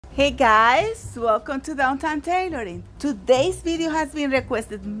Hey guys, welcome to Downtown Tailoring. Today's video has been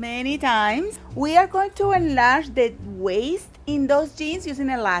requested many times. We are going to enlarge the waist in those jeans using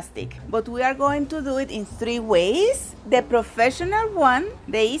elastic, but we are going to do it in 3 ways. The professional one,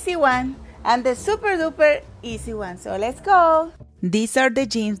 the easy one, and the super duper easy one. So let's go. These are the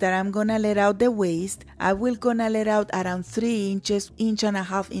jeans that I'm gonna let out the waist. I will gonna let out around 3 inches, inch and a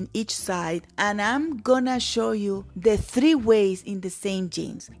half in each side. And I'm gonna show you the 3 ways in the same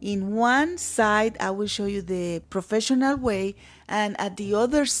jeans. In one side, I will show you the professional way. And at the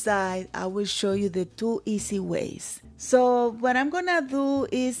other side, I will show you the 2 easy ways. So what I'm gonna do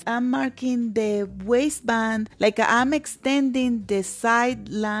is I'm marking the waistband, like I'm extending the side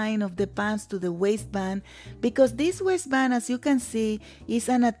line of the pants to the waistband, because this waistband, as you can see, is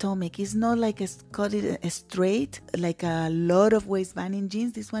anatomic. It's not like cut it straight, like a lot of waistband in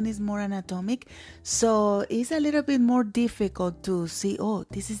jeans. This one is more anatomic. So it's a little bit more difficult to see, oh,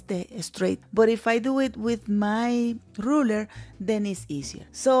 this is the straight. But if I do it with my ruler, then it's easier.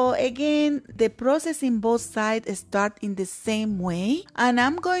 So again, the process in both sides start in the same way, and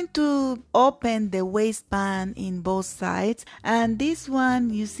I'm going to open the waistband in both sides. And this one,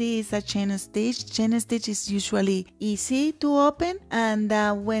 you see, is a chain stitch. Chain stitch is usually easy to open, and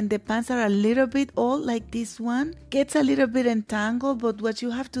when the pants are a little bit old, like this one, gets a little bit entangled, but what you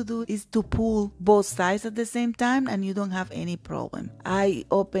have to do is to pull both sides at the same time, and you don't have any problem. I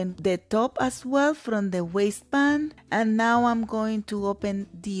open the top as well from the waistband, and now I'm going to open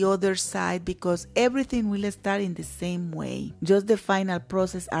the other side because everything will start in the same way. Just the final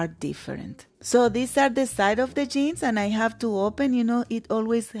process are different. So these are the side of the jeans, and I have to open, it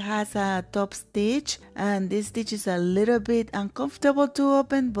always has a top stitch, and this stitch is a little bit uncomfortable to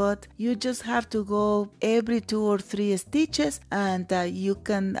open, but you just have to go every 2 or 3 stitches, and you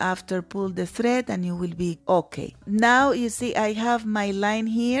can after pull the thread and you will be okay. Now you see I have my line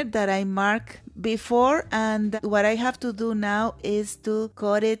here that I mark before, and what I have to do now is to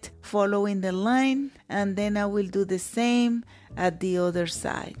cut it following the line, and then I will do the same at the other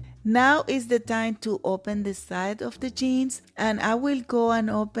side. Now is the time to open the side of the jeans, and I will go and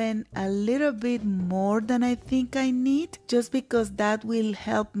open a little bit more than I think I need, just because that will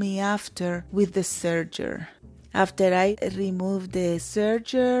help me after with the serger. After I remove the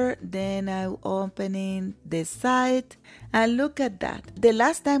serger, then I'm opening the side, and look at that. The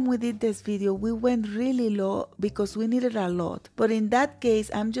last time we did this video, we went really low because we needed a lot. But in that case,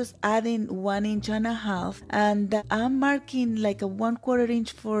 I'm just adding 1 inch and a half, and I'm marking like a 1/4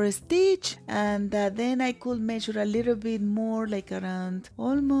 inch for a stitch, and then I could measure a little bit more, like around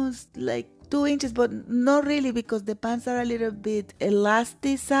almost like 2 inches, but not really, because the pants are a little bit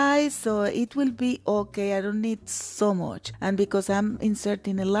elasticized, so it will be okay. I don't need so much, and because I'm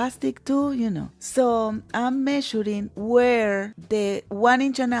inserting elastic too, so I'm measuring where the 1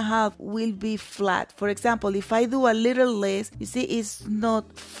 inch and a half will be flat. For example, if I do a little less, you see it's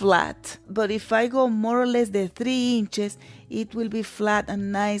not flat, but if I go more or less the 3 inches, it will be flat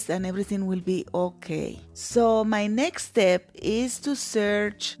and nice, and everything will be okay. So my next step is to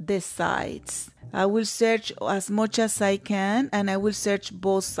search the sides. I will search as much as I can, and I will search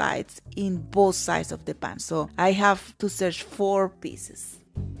both sides in both sides of the pants. So I have to search 4 pieces.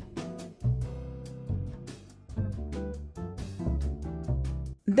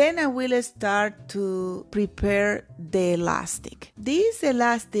 Then I will start to prepare the elastic. This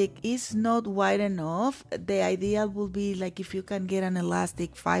elastic is not wide enough. The ideal would be like if you can get an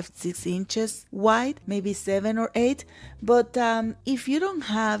elastic 5-6 inches wide, maybe 7 or 8. But if you don't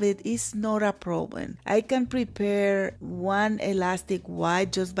have it, it's not a problem. I can prepare 1 elastic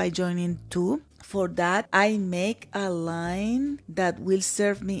wide just by joining 2. For that, I make a line that will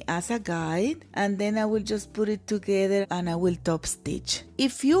serve me as a guide, and then I will just put it together and I will top stitch.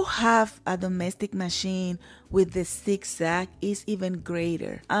 If you have a domestic machine with the zigzag, is even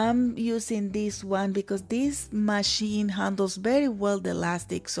greater. I'm using this one because this machine handles very well the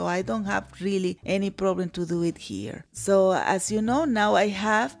elastic, so I don't have really any problem to do it here. So as you know, now I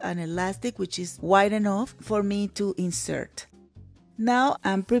have an elastic which is wide enough for me to insert. Now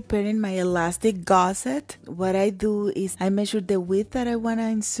I'm preparing my elastic gusset. What I do is I measure the width that I want to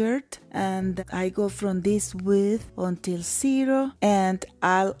insert, and I go from this width until 0, and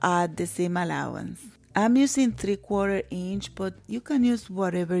I'll add the seam allowance. I'm using 3/4 inch, but you can use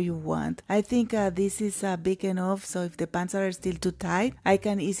whatever you want. I think this is big enough, so if the pants are still too tight, I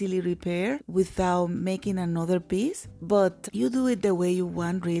can easily repair without making another piece. But you do it the way you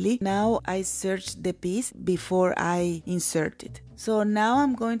want, really. Now I search the piece before I insert it. So now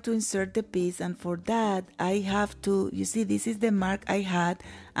I'm going to insert the piece, and for that I have to, you see, this is the mark I had.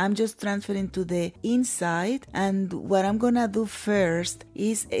 I'm just transferring to the inside, and what I'm gonna do first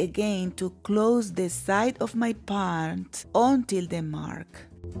is again to close the side of my part until the mark.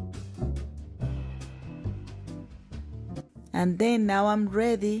 And then now I'm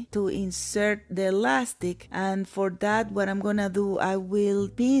ready to insert the elastic, and for that what I'm gonna do, I will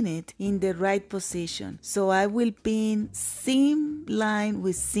pin it in the right position. So I will pin seam line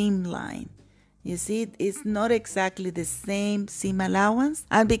with seam line. You see, it's not exactly the same seam allowance,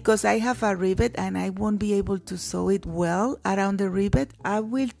 and because I have a rivet and I won't be able to sew it well around the rivet, I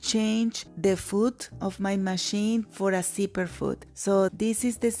will change the foot of my machine for a zipper foot. So this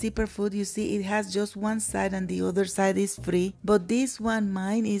is the zipper foot. You see, it has just one side and the other side is free, but this one,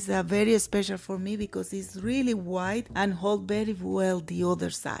 mine, is very special for me because it's really wide and hold very well the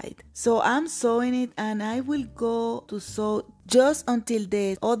other side. So I'm sewing it, and I will go to sew just until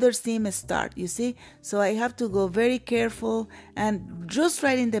the other seam start, you see. So I have to go very careful, and just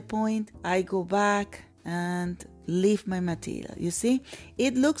right in the point I go back and lift my material. You see,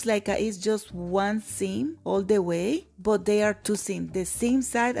 it looks like it's just one seam all the way, but they are two seams, the seam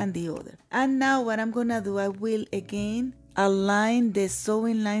side and the other. And now what I'm gonna do, I will again align the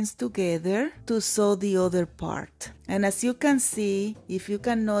sewing lines together to sew the other part. And as you can see, if you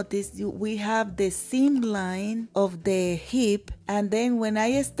can notice, we have the seam line of the hip, and then when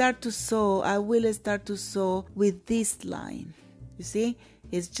I start to sew, I will start to sew with this line. You see,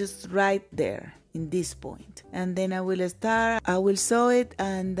 it's just right there in this point, and then I will sew it,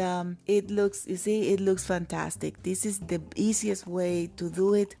 and it looks, you see, it looks fantastic. This is the easiest way to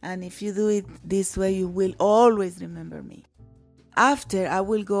do it, and if you do it this way, you will always remember me. After, I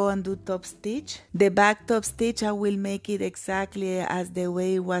will go and do top stitch. The back top stitch, I will make it exactly as the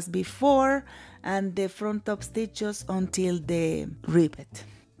way it was before, and the front top stitch just until the rivet.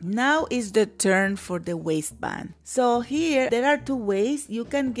 Now is the turn for the waistband. So here there are two ways. You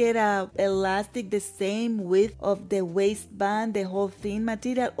can get a elastic the same width of the waistband, the whole thin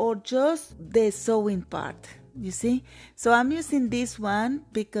material, or just the sewing part. You see, so I'm using this one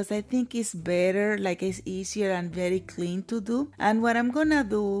because I think it's better, like it's easier and very clean to do. And what I'm gonna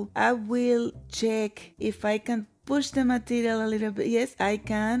do, I will check if I can push the material a little bit. Yes, I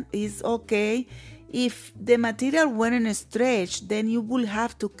can. It's okay. If the material weren't stretched, then you will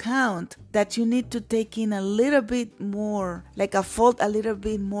have to count that you need to take in a little bit more, like a fold a little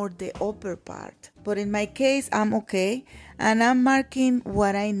bit more the upper part. But in my case, I'm okay. And I'm marking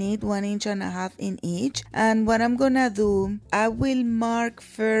what I need, 1.5 inches in each. And what I'm gonna do, I will mark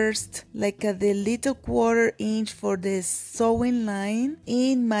first like the little 1/4 inch for the sewing line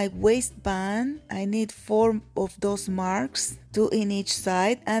in my waistband. I need 4 of those marks, 2 in each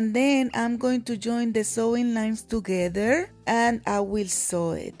side. And then I'm going to join the sewing lines together, and I will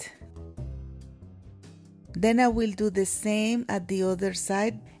sew it. Then I will do the same at the other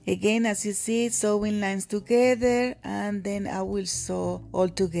side. Again, as you see, sewing lines together, and then I will sew all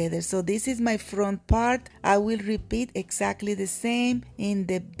together. So this is my front part. I will repeat exactly the same in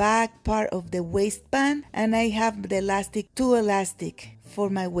the back part of the waistband, and I have the elastic, 2 elastic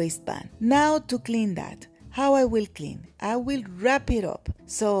for my waistband. Now to clean that, how I will clean? I will wrap it up.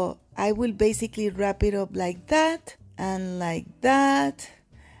 So I will basically wrap it up like that and like that,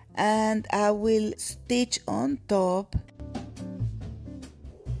 and I will stitch on top,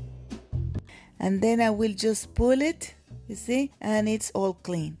 and then I will just pull it, you see, and it's all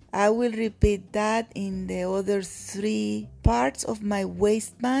clean. I will repeat that in the other 3 parts of my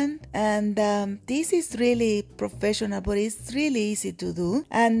waistband, and this is really professional, but it's really easy to do.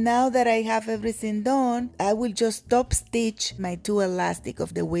 And now that I have everything done, I will just top stitch my 2 elastic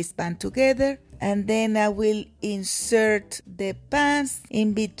of the waistband together, and then I will insert the pants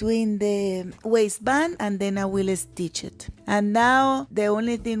in between the waistband, and then I will stitch it. And now the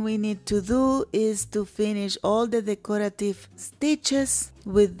only thing we need to do is to finish all the decorative stitches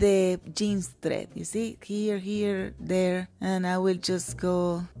with the jeans thread. You see, here, there, and I will just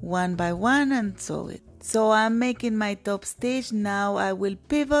go one by one and sew it. So I'm making my top stitch. Now I will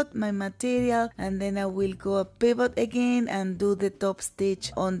pivot my material, and then I will go a pivot again and do the top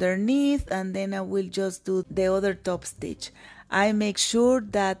stitch underneath, and then I will just do the other top stitch. I make sure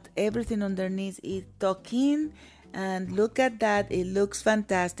that everything underneath is tucked in, and look at that, it looks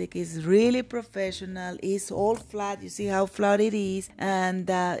fantastic. It's really professional. It's all flat. You see how flat it is, and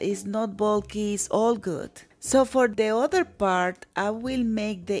it's not bulky. It's all good. So for the other part, I will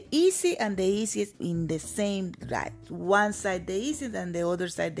make the easy and the easiest in the same right. One side the easiest and the other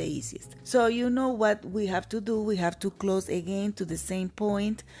side the easiest. So you know what we have to do. We have to close again to the same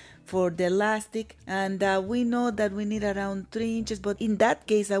point for the elastic, and we know that we need around 3 inches, but in that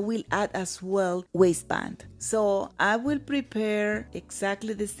case I will add as well waistband. So I will prepare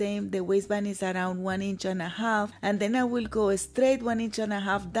exactly the same. The waistband is around 1.5 inches, and then I will go straight 1.5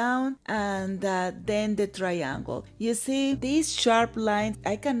 inches down, and then the triangle. You see these sharp lines,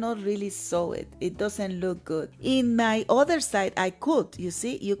 I cannot really sew it. It doesn't look good. In my other side I could, you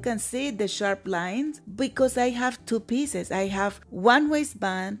see, you can see the sharp lines because I have two pieces. I have one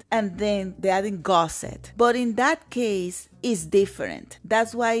waistband and then the other gusset. But in that case, is different.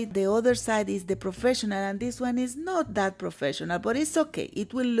 That's why the other side is the professional and this one is not that professional, but it's okay.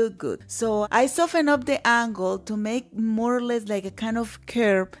 It will look good. So I soften up the angle to make more or less like a kind of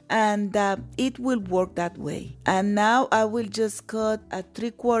curve, and it will work that way. And now I will just cut a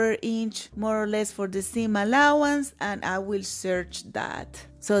 3/4 inch more or less for the seam allowance, and I will serge that.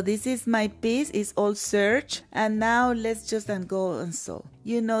 So this is my piece, it's all serged, and now let's just go and sew.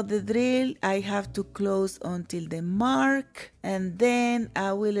 You know the drill. I have to close until the mark, and then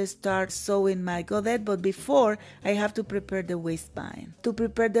I will start sewing my godet, but before I have to prepare the waistband. To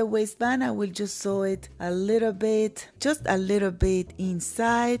prepare the waistband, I will just sew it a little bit, just a little bit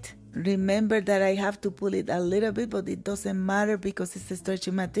inside. Remember that I have to pull it a little bit, but it doesn't matter because it's a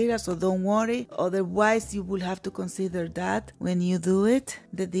stretchy material, so don't worry. Otherwise, you will have to consider that when you do it,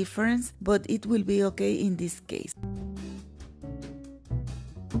 the difference, but it will be okay in this case.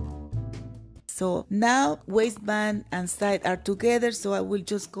 So now waistband and side are together, so I will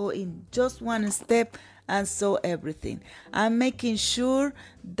just go in just one step and sew everything. I'm making sure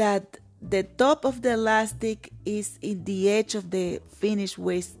that the top of the elastic is in the edge of the finished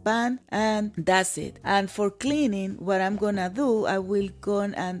waistband, and that's it. And for cleaning, what I'm gonna do, I will go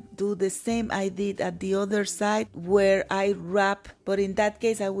and do the same I did at the other side where I wrap, but in that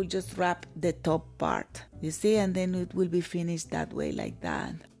case I will just wrap the top part, you see, and then it will be finished that way, like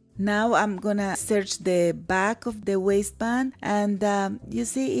that. Now I'm gonna serge the back of the waistband, and you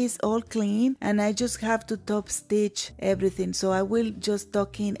see it's all clean, and I just have to top stitch everything. So I will just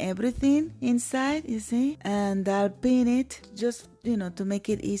tuck in everything inside, you see, and I'll pin it just, you know, to make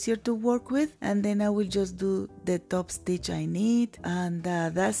it easier to work with, and then I will just do the top stitch I need, and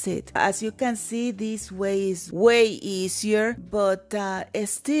that's it. As you can see, this way is way easier, but it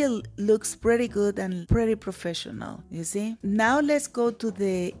still looks pretty good and pretty professional, you see. Now let's go to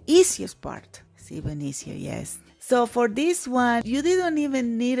the easiest part. It's even easier, yes. So for this one, you didn't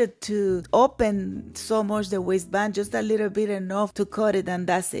even need it to open so much the waistband, just a little bit enough to cut it, and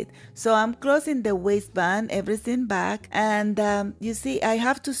that's it. So I'm closing the waistband, everything back, and you see I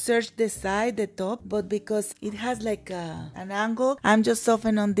have to serge the side, the top, but because it has like an angle, I'm just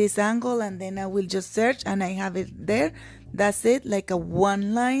softening on this angle, and then I will just serge, and I have it there. That's it, like a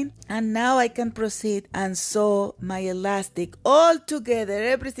one line. And now I can proceed and sew my elastic all together,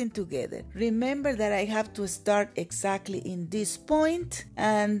 everything together. Remember that I have to start exactly in this point,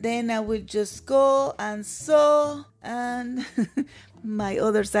 and then I will just go and sew, and my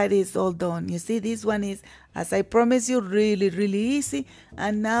other side is all done. You see, this one is, as I promised you, really easy.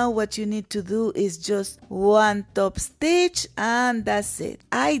 And now what you need to do is just one top stitch, and that's it.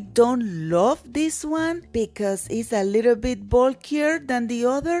 I don't love this one because it's a little bit bulkier than the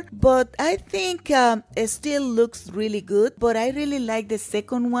other, but I think it still looks really good. But I really like the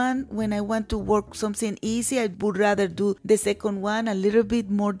second one. When I want to work something easy, I would rather do the second one, a little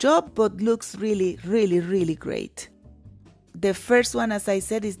bit more job, but looks really great. The first one, as I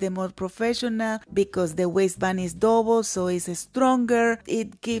said, is the more professional because the waistband is double, so it's stronger.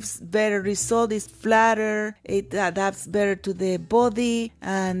 It gives better result, it's flatter, it adapts better to the body,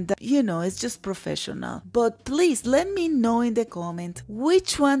 and you know, it's just professional. But please let me know in the comment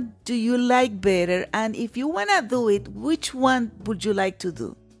which one do you like better, and if you wanna do it, which one would you like to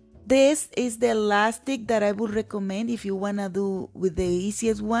do? This is the elastic that I would recommend if you want to do with the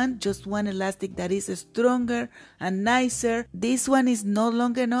easiest one, just one elastic that is stronger and nicer. This one is not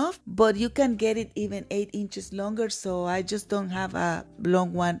long enough, but you can get it even 8 inches longer, so I just don't have a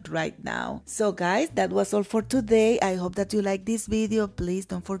long one right now. So guys, that was all for today. I hope that you like this video. Please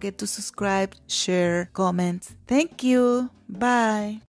don't forget to subscribe, share, comment. Thank you. Bye.